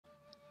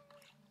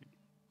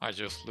I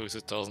just lose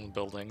 1,000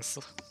 buildings.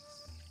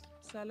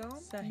 سلام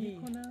صحیح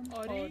میکنم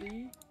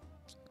آری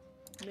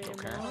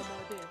Okay.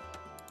 آماده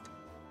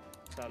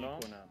سلام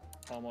کنم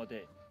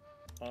آماده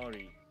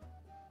آری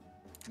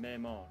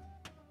معمار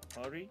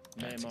آری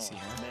معمار see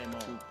here.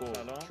 معمار چوب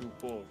سلام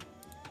چوب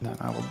Then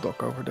I will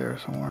dock over there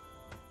somewhere.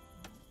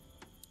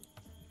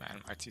 Man,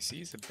 my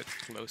TC is a bit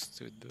close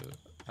to the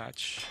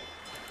edge.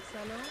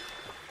 سلام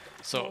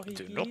So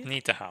do not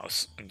need a house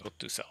and not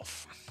do self.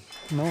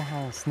 No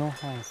house, no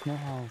house, no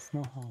house,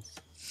 no house.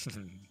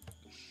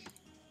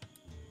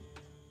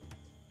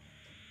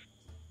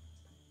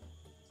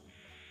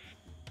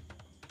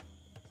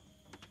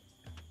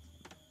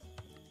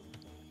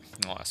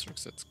 No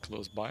asterisks, that's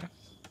close by.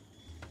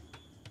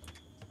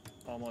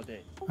 آماده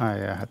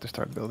I had to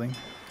start building.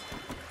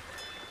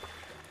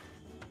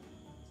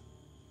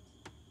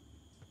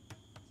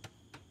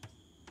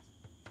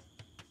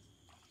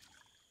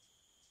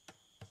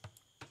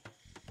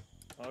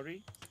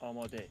 آری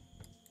آماده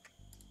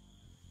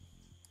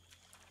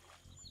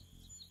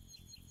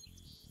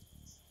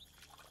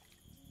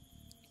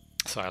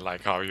So I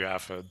like how you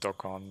have a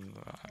dock on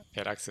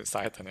Erex's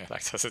side and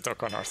Erex has a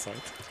dock on our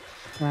side.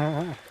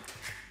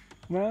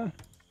 Well,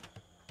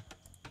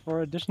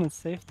 for additional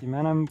safety,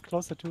 man, I'm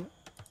closer to...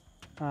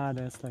 Ah,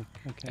 there's like...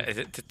 Okay.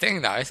 The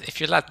thing now is, if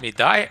you let me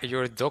die,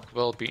 your dock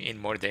will be in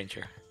more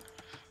danger.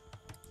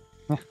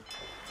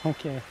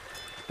 Okay.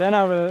 Then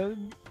I will...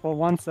 For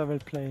once I will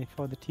play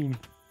for the team.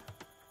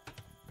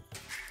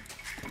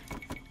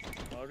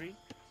 آری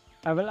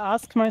I will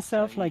ask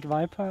myself, like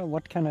Viper,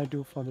 what can I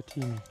do for the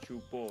team?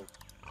 چوب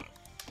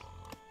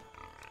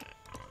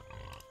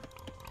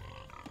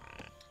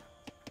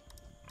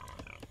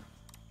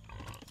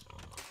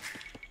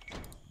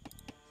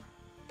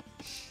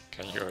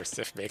Can your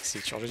Civ make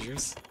siege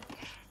juice?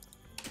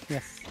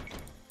 Yes.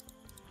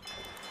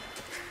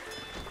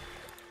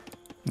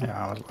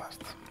 Yeah, I was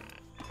last.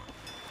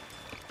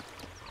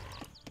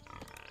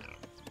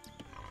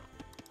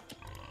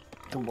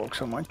 Don't walk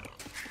so much.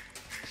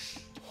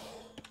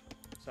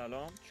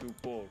 سلام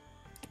چوب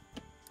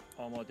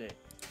آماده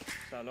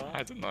سلام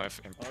I don't know if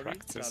in Ari,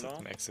 practice it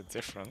salam. makes a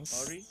difference.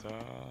 Ari.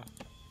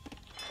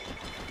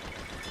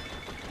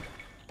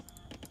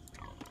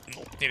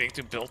 Not needing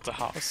to build the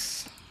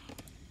house.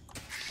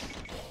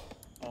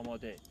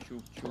 آماده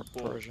چوب For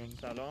Persian.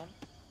 سلام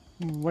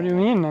What do you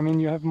mean? I mean,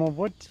 you have more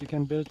wood, you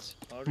can build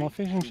آری more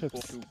fishing چوب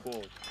ships.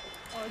 چوب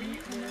آری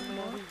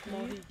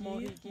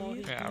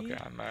ماهیگیر Yeah, okay,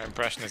 my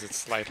impression is it's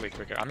slightly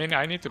quicker. I mean,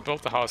 I need to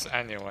build the house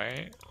anyway.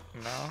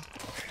 No?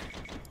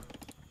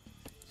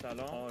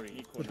 سلام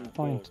آری Good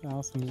point. I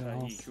also need a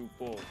صحیح house.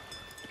 چوب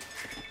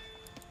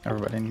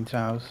Everybody needs a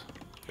house.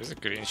 There's a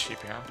green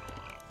sheep here.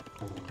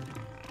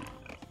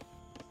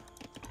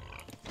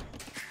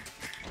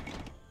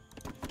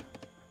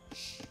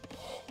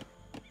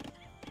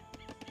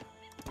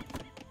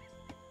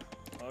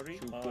 آری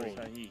چوب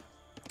صحیح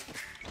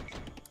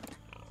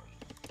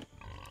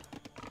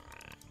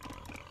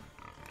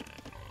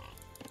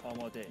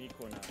آماده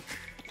میکنم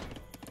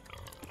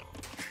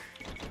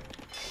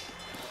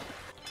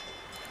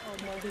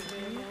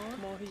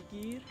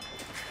ماهیگیر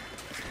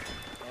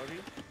آری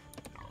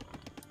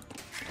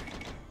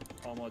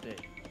آماده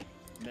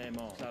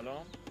معمار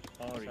سلام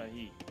آری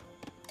صحیح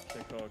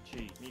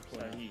شکارچی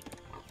میکنم صحیح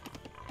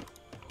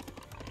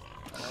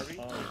آری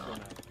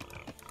کنم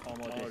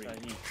آماده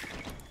صحیح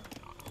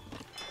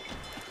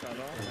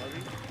سلام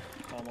آری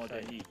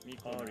آماده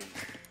میکنم آری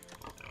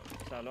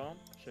سلام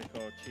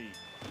شکارچی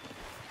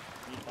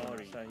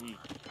آری صحیح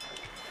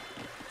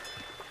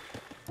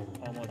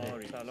آماده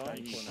آری سلام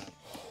میکنم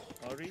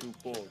آری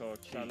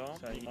شکارچی سلام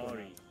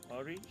آری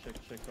آری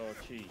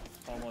شکارچی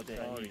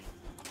آماده آری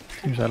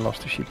Seems I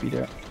lost a sheepy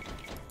there.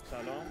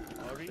 سلام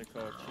آری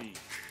شکارچی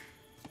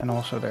And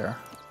also there.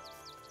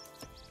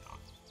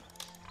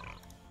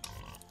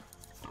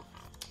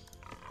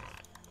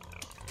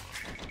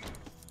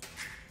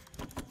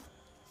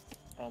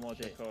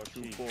 آماده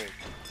شکارچی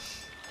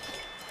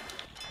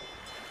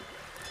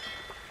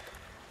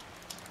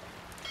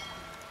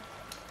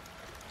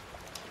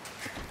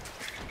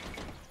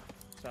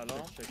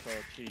سلام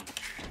شکارچی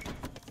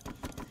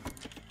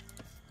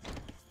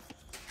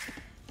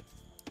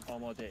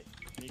آماده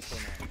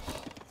میکنم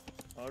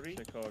آری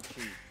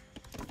شکارچی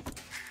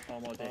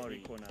آماده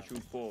میکنم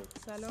چوب برد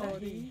سلام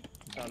صحیح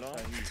سلام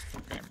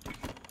Okay.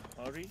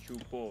 آری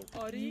چوب برد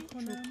آری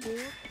چوب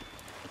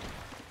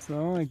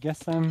So, I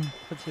guess I'm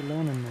pretty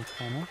alone in my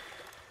corner.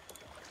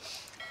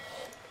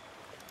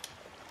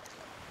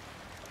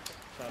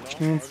 سلام Which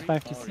means آری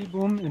 5 TC آری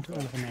boom into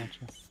 11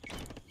 archers.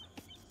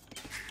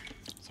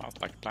 Sounds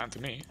like a plan to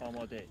me.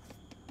 آماده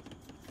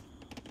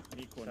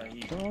میکنم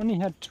So I only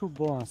had 2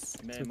 boars,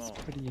 so Memo. it's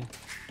pretty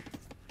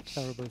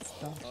terrible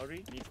stuff.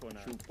 آری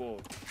میکنم چوب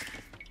برد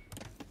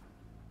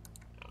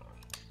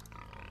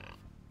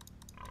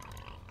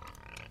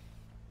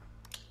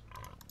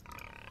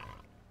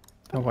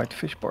The white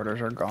fish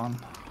borders are gone.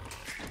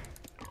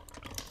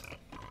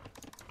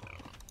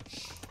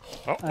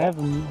 Oh, I have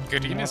a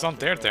green is on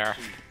there.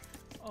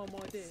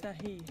 آماده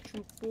صحیح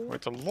چوب برد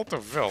with a lot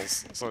of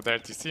wills, so their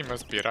TC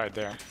must be right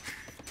there.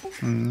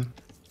 Hmm.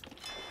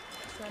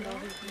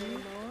 سلام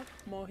معمار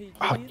ماهیگیر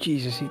Oh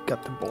Jesus, he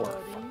got the boar.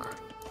 آری Fuck.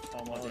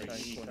 آماده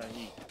صحیح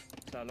صحیح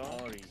سلام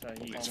آری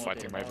صحیح He's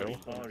آماده fighting my will.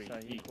 آری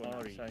صحیح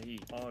آری صحیح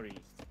آری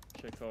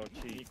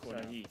شکارچی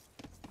صحیح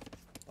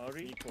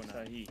آری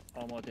صحیح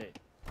آماده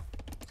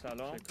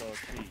سلام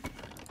شکارچی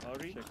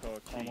آری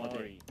شکارچی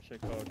آماده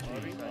شکارچی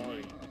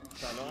آری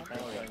سلام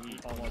آری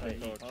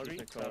آماده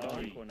آری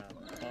سلام کنم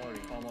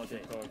آری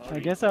آماده I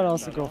guess I'll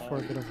also go for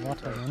a bit of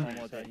water then,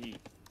 آماده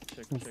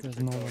since there's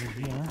nobody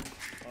here.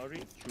 آری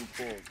چوب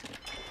برد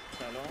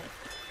سلام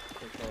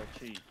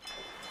شکارچی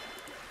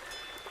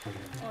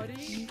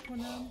آری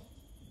میکنم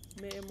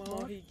معمار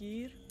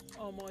ماهیگیر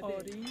آماده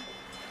آری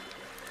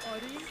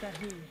آری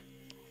صحیح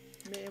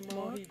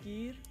معمار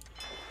ماهیگیر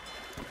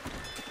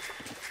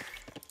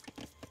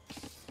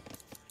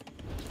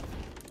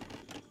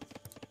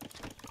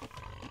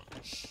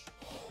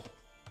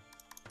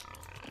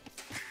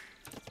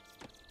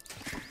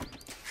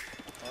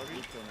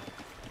آری کنم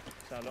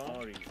سلام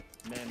آری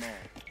معمار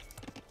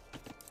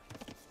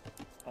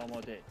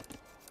آماده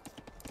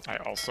I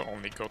also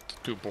only got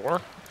 2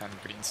 boar, and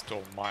green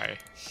stole my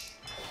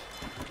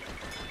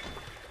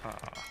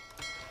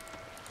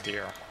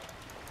deer.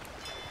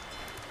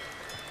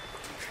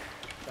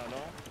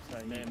 سلام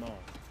صحیح معمار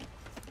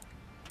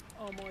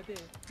آماده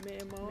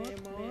معمار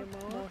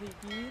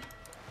ماهیگیر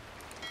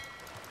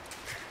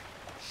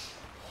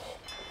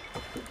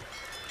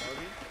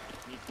آری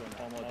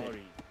میکنم آماده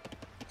آری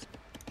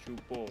چوب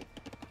برد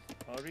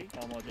آری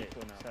آماده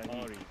کنم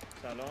صحیح آری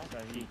سلام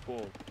صحیح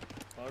برد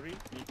آری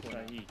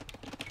میکنم صحیح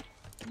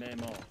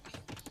معمار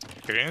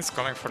Green is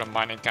coming for the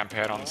mining camp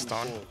here on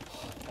stone.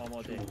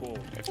 آماده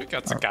برد If he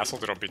gets a castle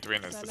drop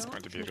between us, it's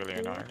going to be really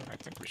annoying. I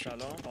think we should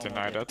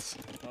deny that.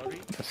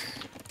 آری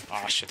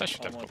Ah shit, I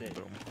should have gotten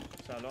boom.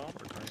 سلام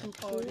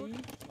آری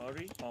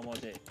آری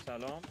آماده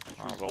سلام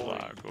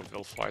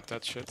We'll fight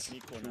that shit.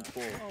 میکنم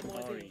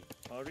آری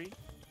آری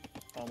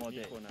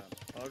آماده کنم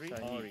آری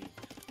آری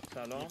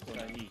سلام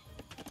صحیح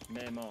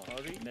معمار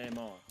آری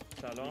معمار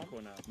سلام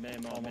کنم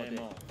معمار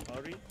معمار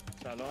آری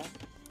سلام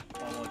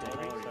آماده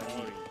آری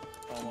صحیح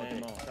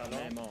آماده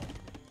سلام معمار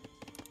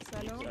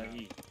سلام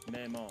صحیح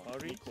معمار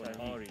آری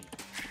صحیح آری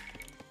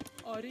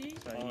آری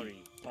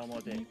صحیح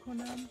آماده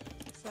میکنم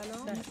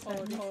سلام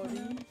آری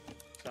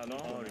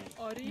سلام آری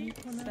آری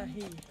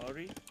صحیح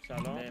آری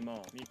سلام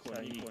معمار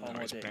صحیح Now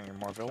he's آماده bringing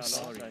more vills.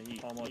 سلام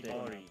صحیح آماده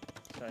آری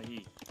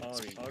صحیح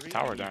آری آری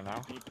Tower there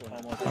now.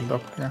 آماده I'm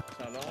up here.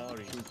 سلام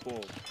آری چوب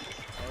برد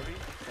آری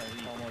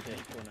صحیح آماده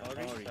کنم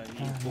آری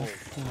صحیح Ah, برد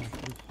that's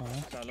pretty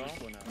far. سلام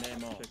کنم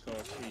معمار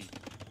شکارچی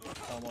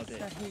آماده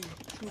صحیح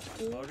چوب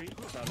برد آری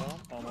سلام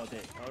آماده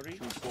آری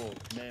چوب برد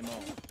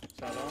معمار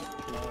سلام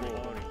چوب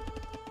برد آری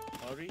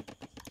آری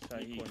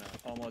صحیح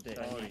کنم آماده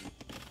آری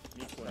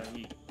میکنم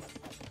صحیح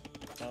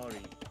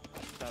آری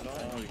سلام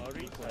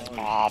آری صحیح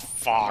Ah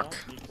fuck.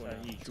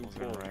 صحیح چوب In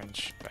برد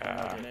range.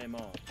 آماده Bad.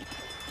 معمار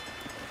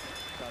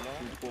سلام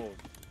چوب برد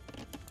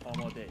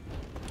آماده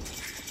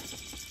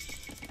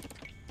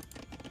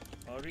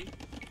آری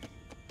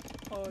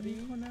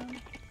آری کنم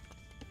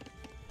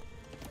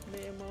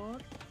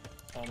معمار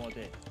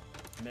آماده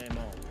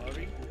معمار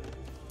آری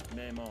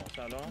معمار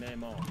سلام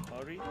معمار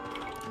آری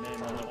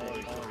معمار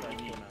آری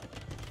صحیح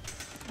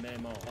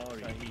معمار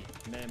آری صحیح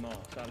معمار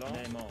سلام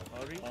معمار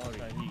آری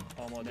صحیح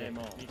آماده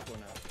معمار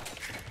میکنم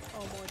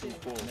آماده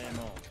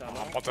معمار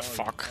سلام What the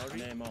fuck?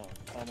 معمار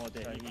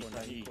آماده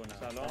صحیح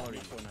سلام آری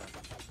کنم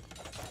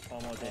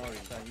آماده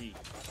صحیح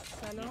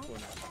سلام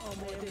میکنم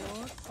آماده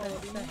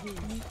صحیح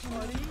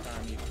آری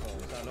تعمیر کن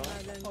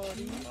سلام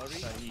آری آری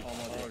صحیح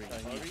آماده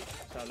صحیح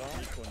سلام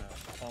میکنم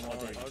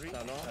آماده آری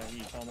سلام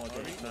صحیح آماده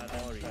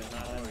آری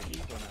آری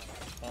کنم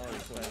آری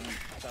صحیح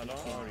سلام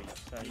آری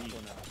صحیح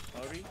کنم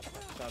آری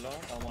سلام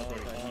آماده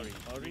آری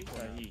آری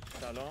صحیح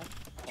سلام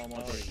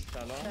آماده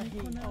سلام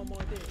صحیح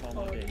آماده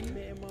آری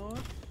معمار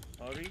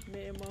آری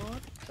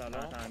معمار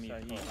سلام صحیح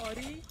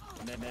آری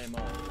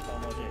معمار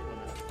آماده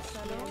کنم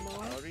سلام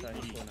آری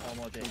صحیح کنم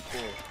آماده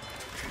برد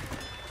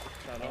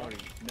سلام آری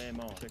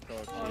معمار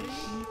شکارچی آری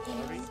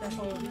آری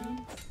صحیح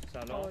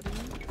سلام آری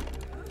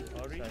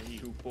آری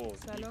صحیح چوب برد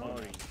سلام.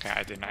 آری Okay,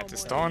 I denied the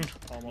stone,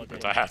 آماده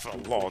but I have a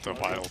lot of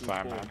idle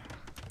time, man.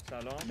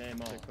 سلام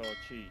معمار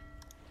شکارچی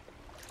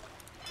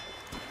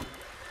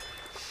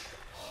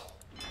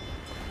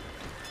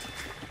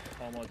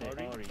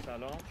آماده آری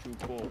سلام چوب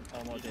برد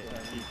آماده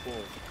صحیح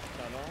برد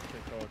سلام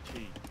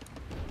شکارچی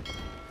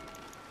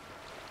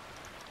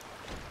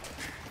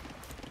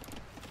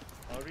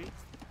آری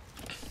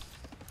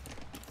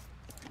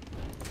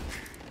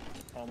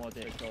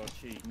آماده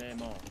شکارچی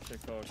معمار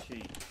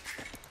شکارچی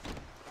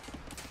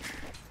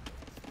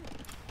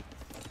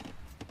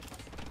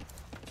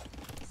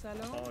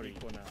سلام آری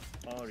کنم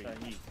آری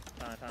صحیح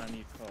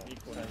تعمیر کار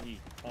میکنم صحیح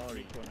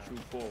آری کنم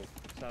چوب برد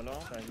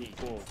سلام صحیح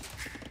برد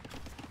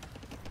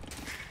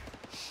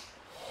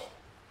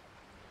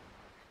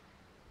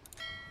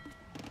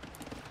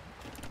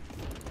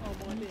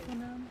آماده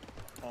کنم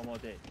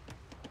آماده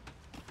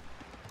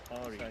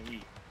آری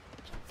صحیح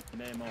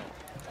معمار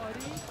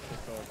آری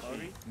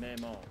شکارچی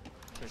معمار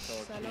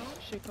شکارچی سلام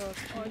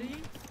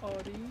شکارچی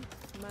آری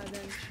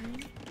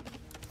معدنچی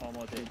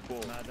آماده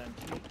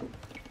معدنچی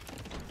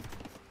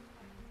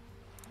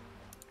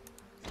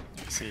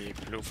See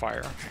blue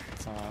fire at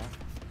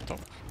top.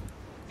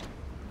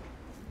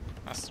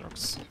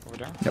 Asterix over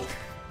there. Yep.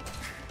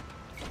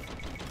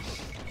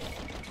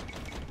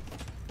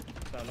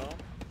 سلام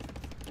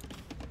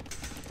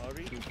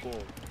آری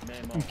چوبور I'm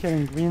معمار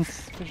killing Green's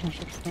fishing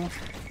ships now.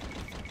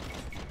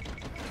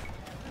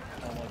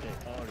 آماده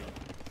آری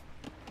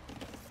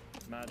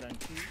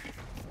معدنچی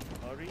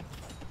آری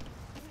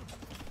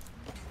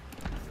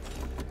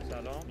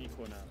سلام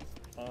میکنم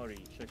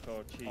آری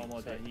شکارچی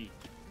آماده صحیح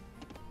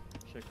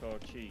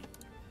شکارچی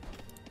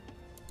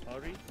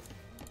آری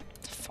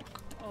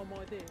Fuck.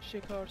 آماده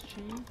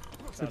شکارچی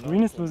So سلام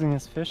Green is می‌کنم. losing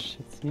his fish,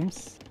 it seems.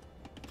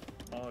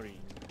 آری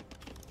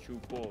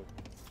چوبور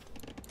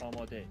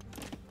آماده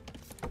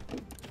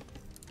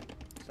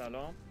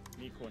سلام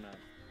میکنم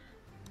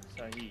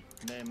صحیح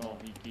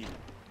ماهیگیر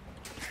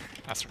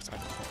Asterix side.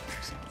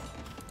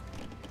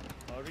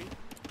 آری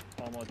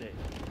آماده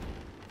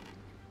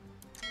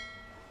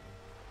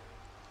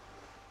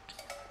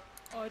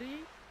آری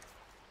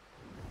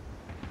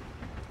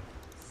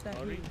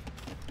آری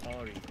صحیح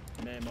آری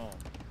معمار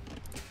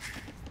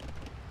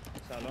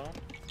سلام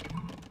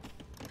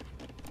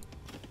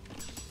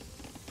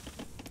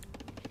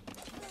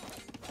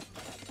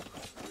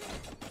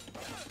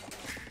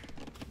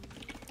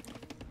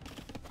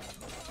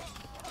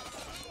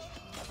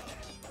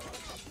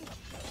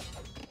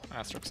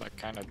Asterix, I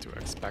kinda do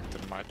expect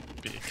there might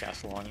be a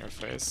castle on your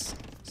face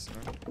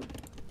soon.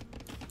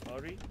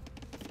 آری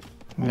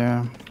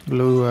Yeah,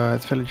 blue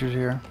villagers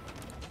here.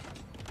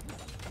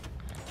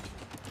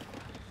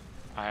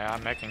 I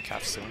am making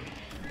calf soon.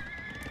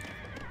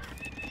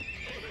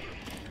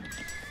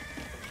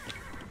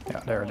 Yeah,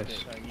 there it آماده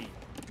is. صحیح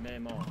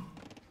معمار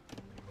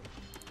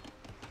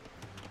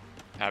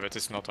Yeah, but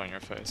it's not on your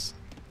face.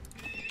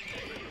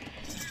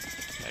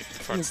 Like, He's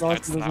first also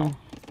lights now. losing.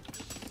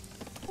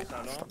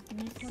 سلام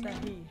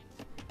صحیح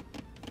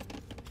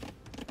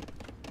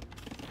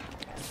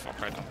Fuck,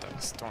 I don't have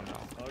a stone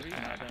now. آری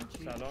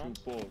معدنچی سلام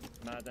چوبور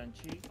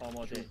معدنچی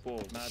آماده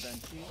چوبور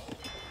معدنچی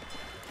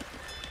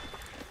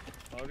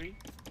آری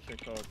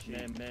شکارچی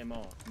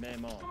معمار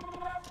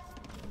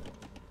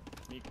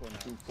میکنم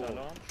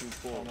سلام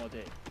چوبور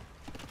آماده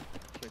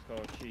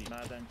شکارچی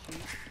معدنچی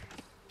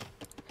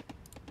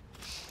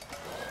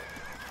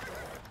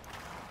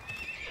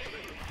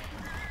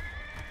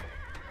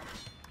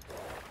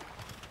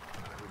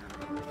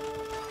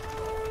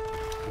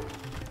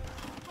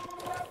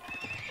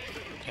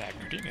Yeah,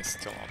 green is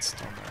still on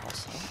stone there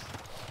also.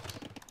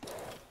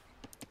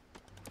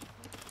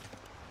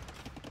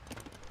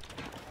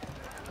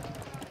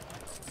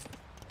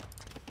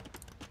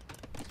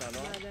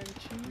 سلام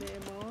معدنچی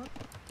معمار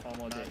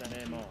آماده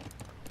معمار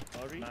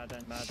آری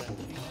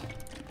معدنچی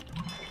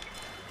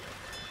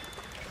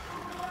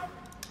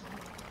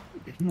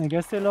I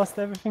guess they lost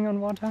everything on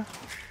water.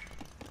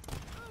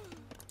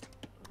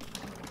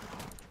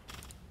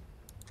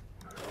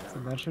 So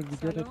that should be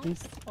good at سلام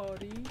least.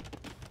 آری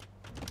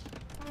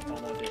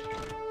آماده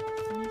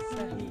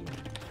صحیح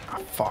Ah,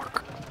 fuck.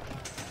 I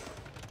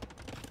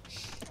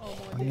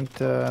آماده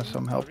need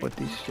some help with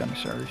these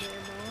Janissaries.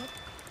 معمار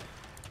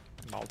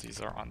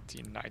Maltese are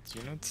anti-knight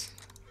unit.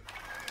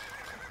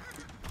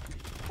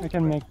 I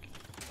can make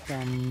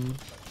some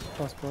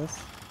crossbows.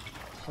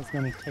 That's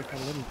gonna take a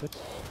little bit.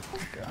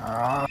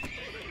 Ah,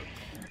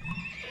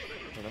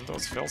 Wouldn't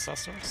those fill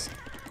Asterix?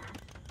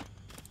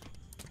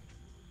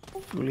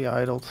 fully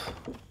idled.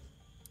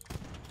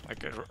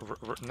 Like,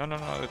 no,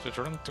 it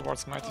run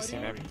towards Mighty Sea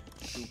maybe.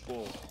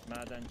 چوبور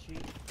معدنچی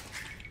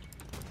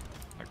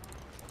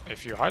If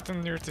you hide in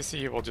near to sea,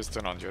 he will just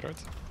turn on you,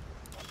 right?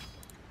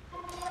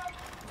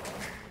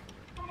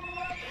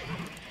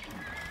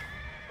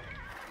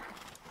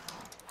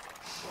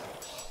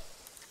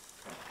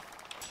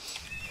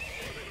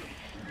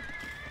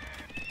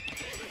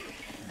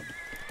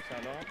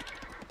 سلام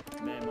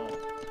معمار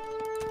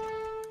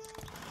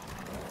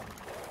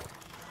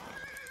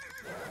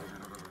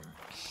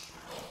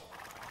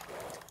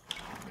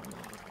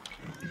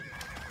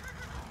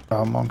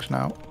Monks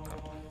now.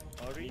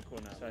 آری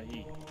کنم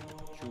صحیح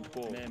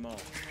چوبور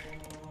معمار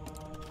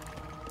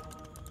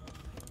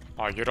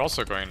Oh, you're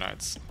also going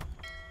knights.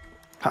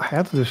 I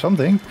had to do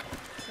something.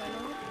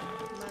 سلام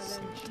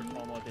معدنچی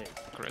آماده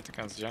Great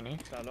against Jenny.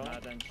 سلام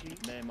معدنچی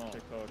معمار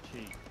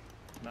شکارچی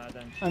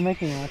معدنچی I'm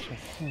making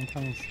archers. I'm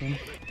coming soon.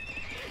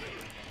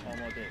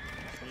 آماده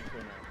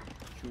میکنم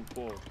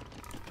چوبور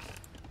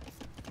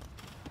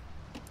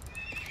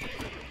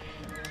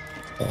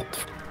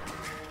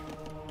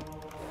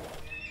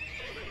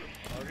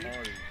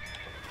آری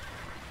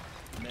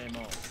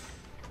معمار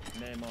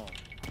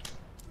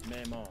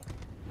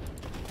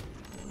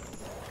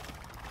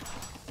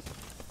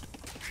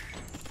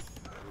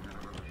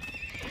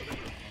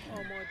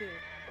آماده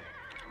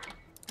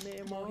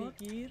معمار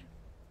گیر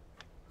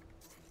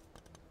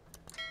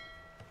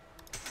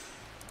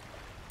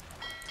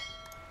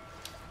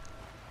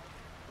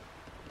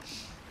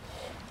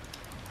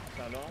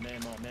سلام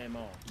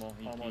معمار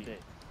ماهیگیر آماده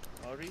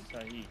آری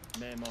صحیح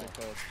معمار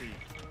شکارچی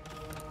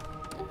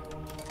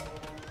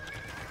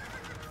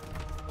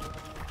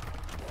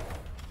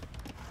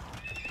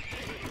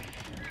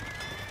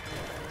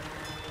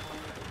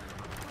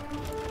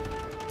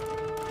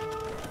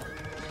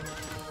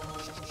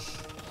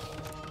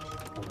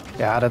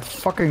Yeah, that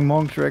fucking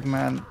monk trick,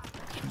 man,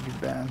 should be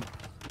banned.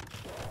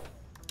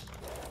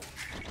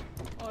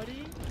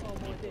 آری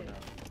آماده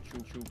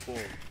چوب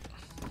بر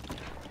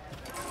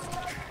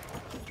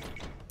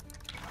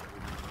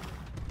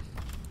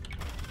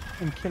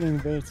I'm killing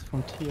birds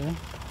from tier.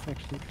 It's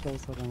actually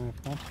closer than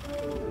I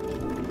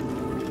thought.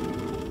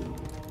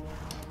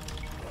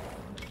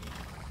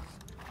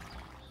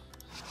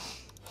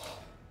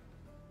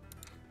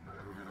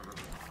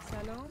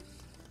 سلام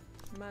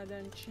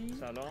معدنچی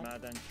سلام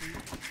معدنچی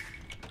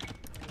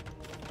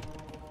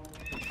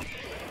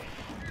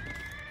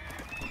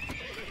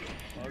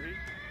آری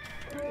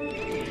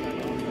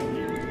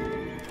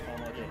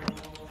آماده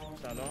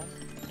سلام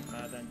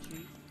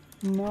معدنچی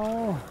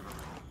No!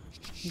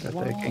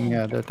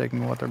 They're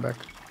taking water back.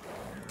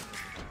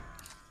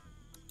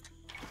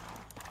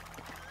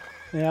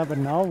 Yeah, but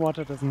now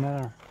water doesn't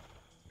matter.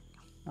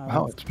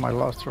 Wow, it's my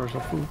last source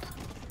of food.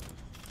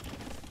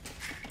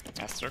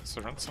 Asterix,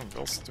 run some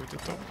bills to the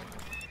top.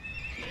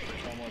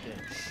 آماده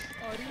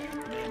آری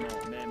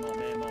معمار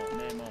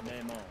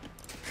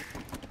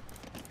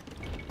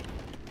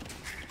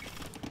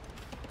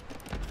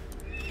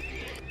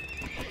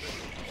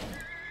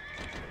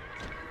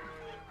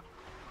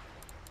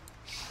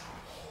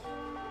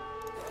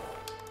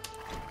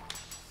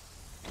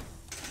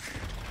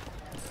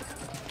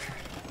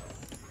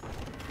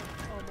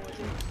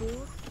آماده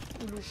پر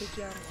علوف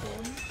جمع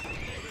کن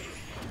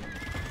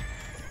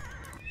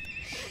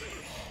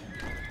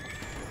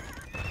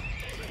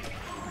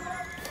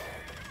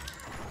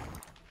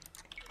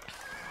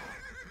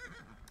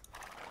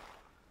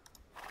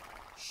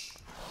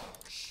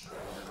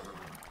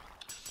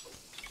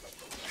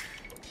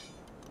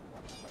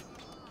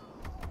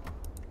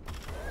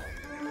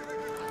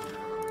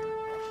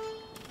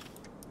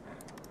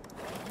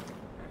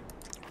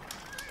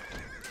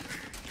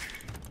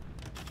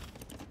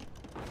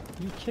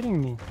Are you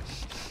kidding me?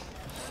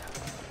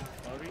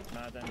 آری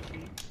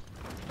معدنچی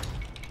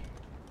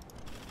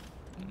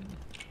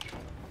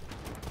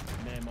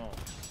معمار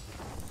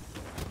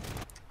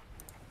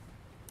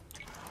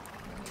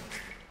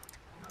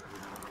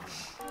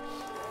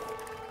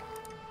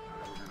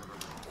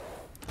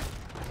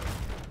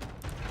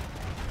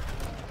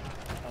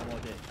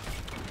آماده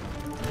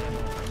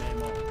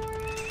معمار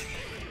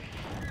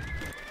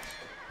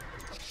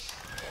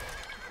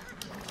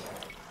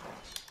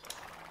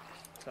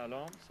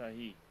سلام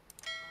صحیح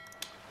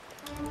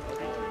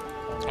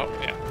Oh,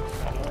 yeah.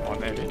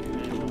 180.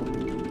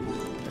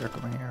 They're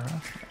coming here, huh?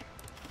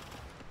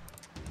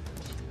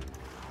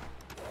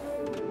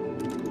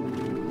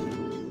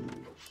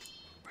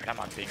 Am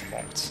I being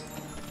mocked?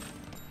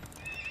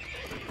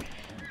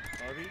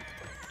 آری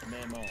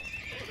معمار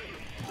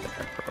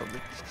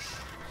Probably.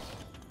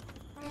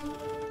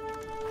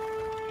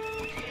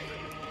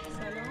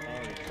 سلام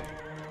آری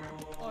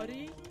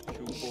آری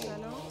چوب بر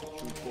سلام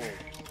چوب بر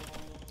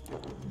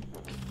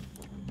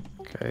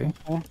Okay.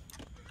 Oh.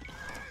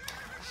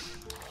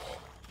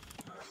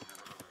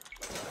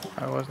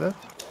 How was that?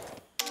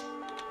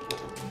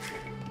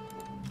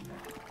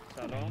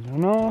 سلام I don't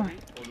know. آری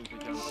علوف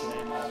جمع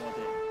معمار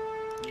آماده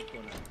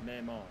میکنم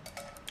معمار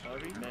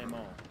آری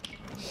معمار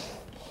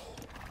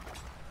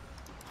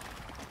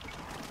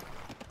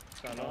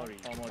سلام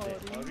آماده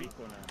آری. آری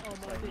کنم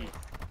آماده. صحیح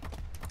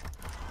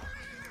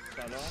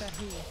سلام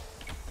صحیح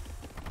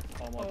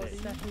آماده آری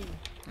صحیح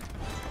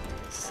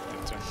It's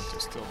determined to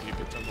still be a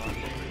bit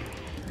alive.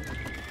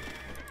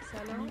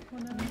 سلام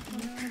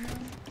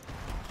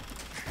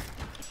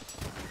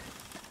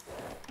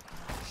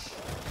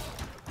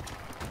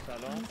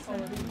سلام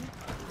آری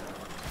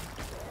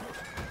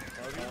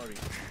آری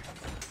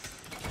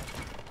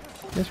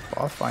This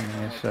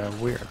pathfinding is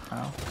weird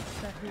now.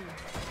 صحیح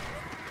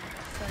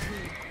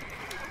صحیح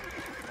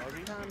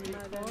آری تعمیر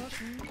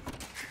معدنچی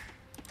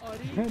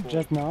آری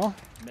Just now.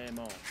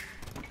 معمار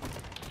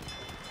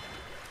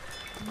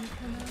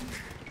میکنم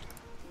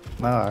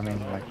No, I mean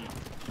like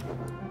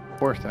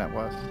worse than it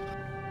was.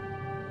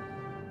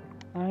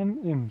 I'm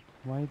imp.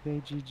 Why they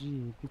GG?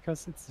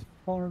 Because it's a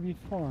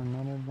 4v4,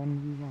 not a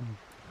 1v1.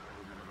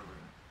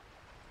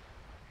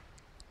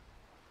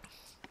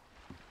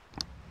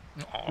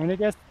 I mean, I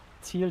guess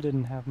teal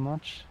didn't have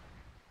much.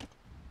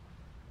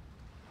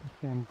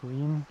 Okay, and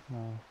green.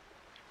 No.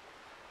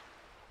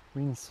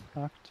 Green is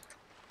fucked.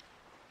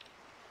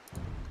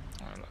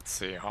 Let's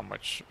see how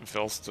much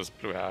vills does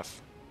blue have.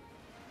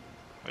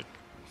 Like,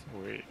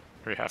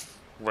 we have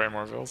way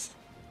more vills.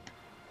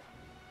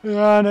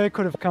 Yeah, they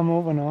could have come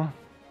over now.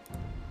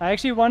 I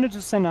actually wanted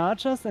to send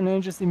archers and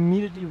then just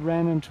immediately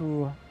ran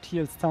into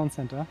Teal's town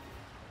center.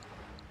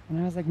 And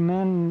I was like,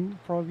 man,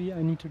 probably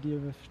I need to deal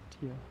with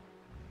Teal.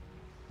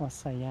 Or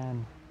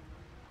Cyan.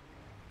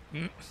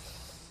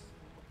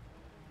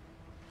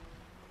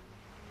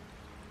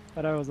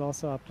 But I was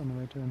also up on the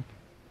way to him.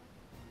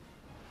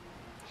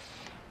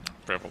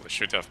 Probably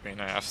should have been.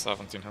 I have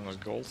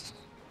 1700 gold.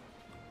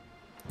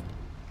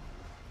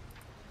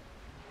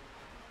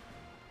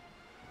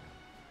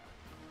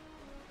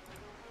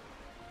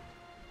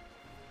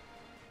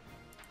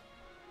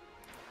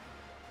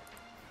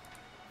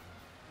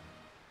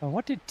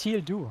 What did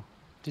Teal do?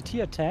 Did he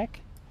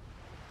attack?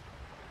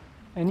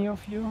 Any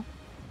of you?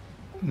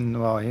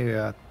 Well,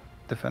 he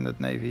defended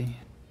Navy.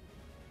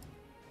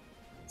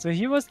 So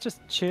he was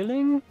just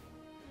chilling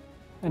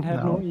and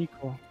had no No.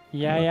 eco.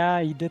 Yeah, No.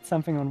 yeah, he did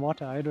something on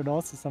water. I did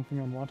also something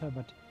on water,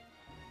 but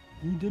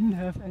he didn't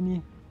have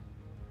any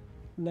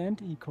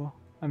land eco.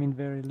 I mean,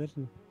 very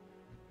little.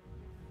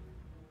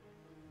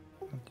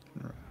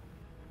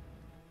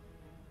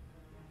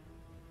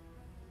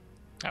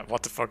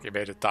 What the fuck, you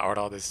made a tower out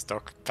of this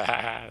stock?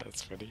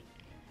 That's funny.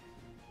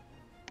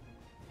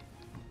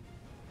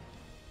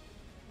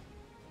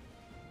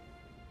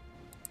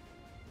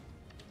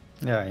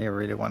 Yeah, he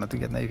really wanted to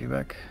get Navy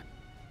back.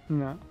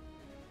 No.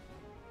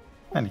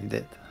 And he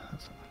did,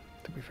 so,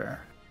 to be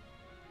fair.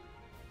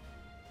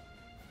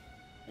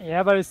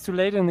 Yeah, but it's too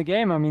late in the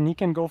game. I mean, he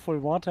can go full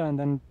water and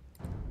then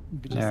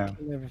we just Yeah.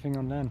 kill everything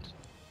on land.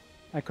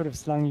 I could have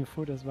slung you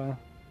food as well.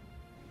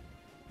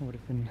 It would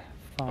have been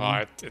fun. Well,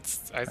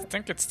 I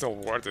think it's still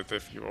worth it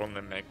if you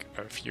only make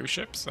a few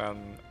ships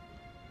and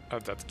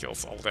that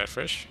kills all their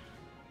fish.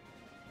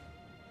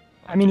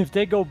 I mean, if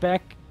they go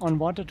back on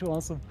water to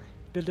also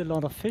build a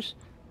lot of fish,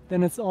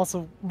 then it's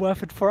also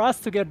worth it for us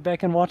to get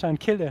back in water and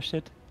kill their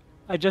shit.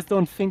 I just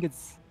don't think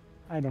it's...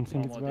 I don't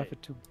think it's worth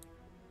it to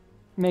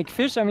make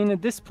fish. I mean,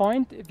 at this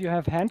point, if you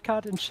have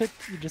handcart and shit,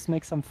 you just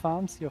make some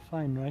farms, you're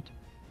fine, right?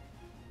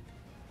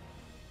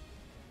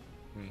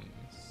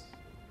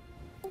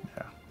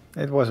 Yeah,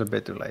 it was a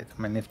bit too late.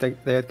 I mean, if they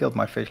had killed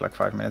my fish like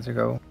 5 minutes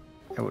ago,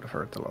 it would have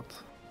hurt a lot.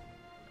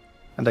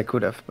 And they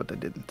could have, but they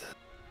didn't.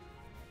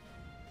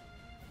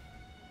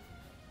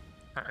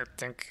 I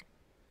think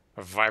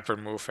a Viper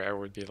move here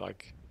would be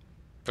like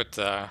put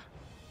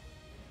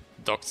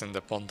docks in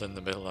the pond in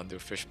the middle and do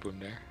fish boom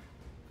there.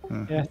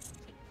 Yes.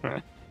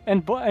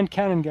 and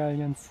cannon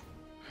galleons.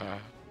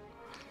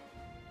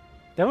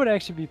 That would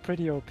actually be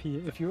pretty OP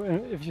if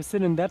you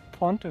sit in that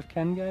pond with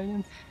cannon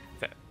galleons.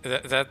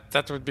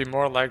 That would be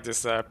more like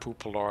this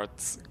poop lord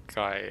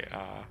guy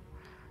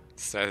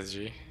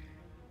strategy.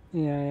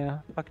 Yeah,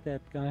 fuck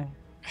that guy.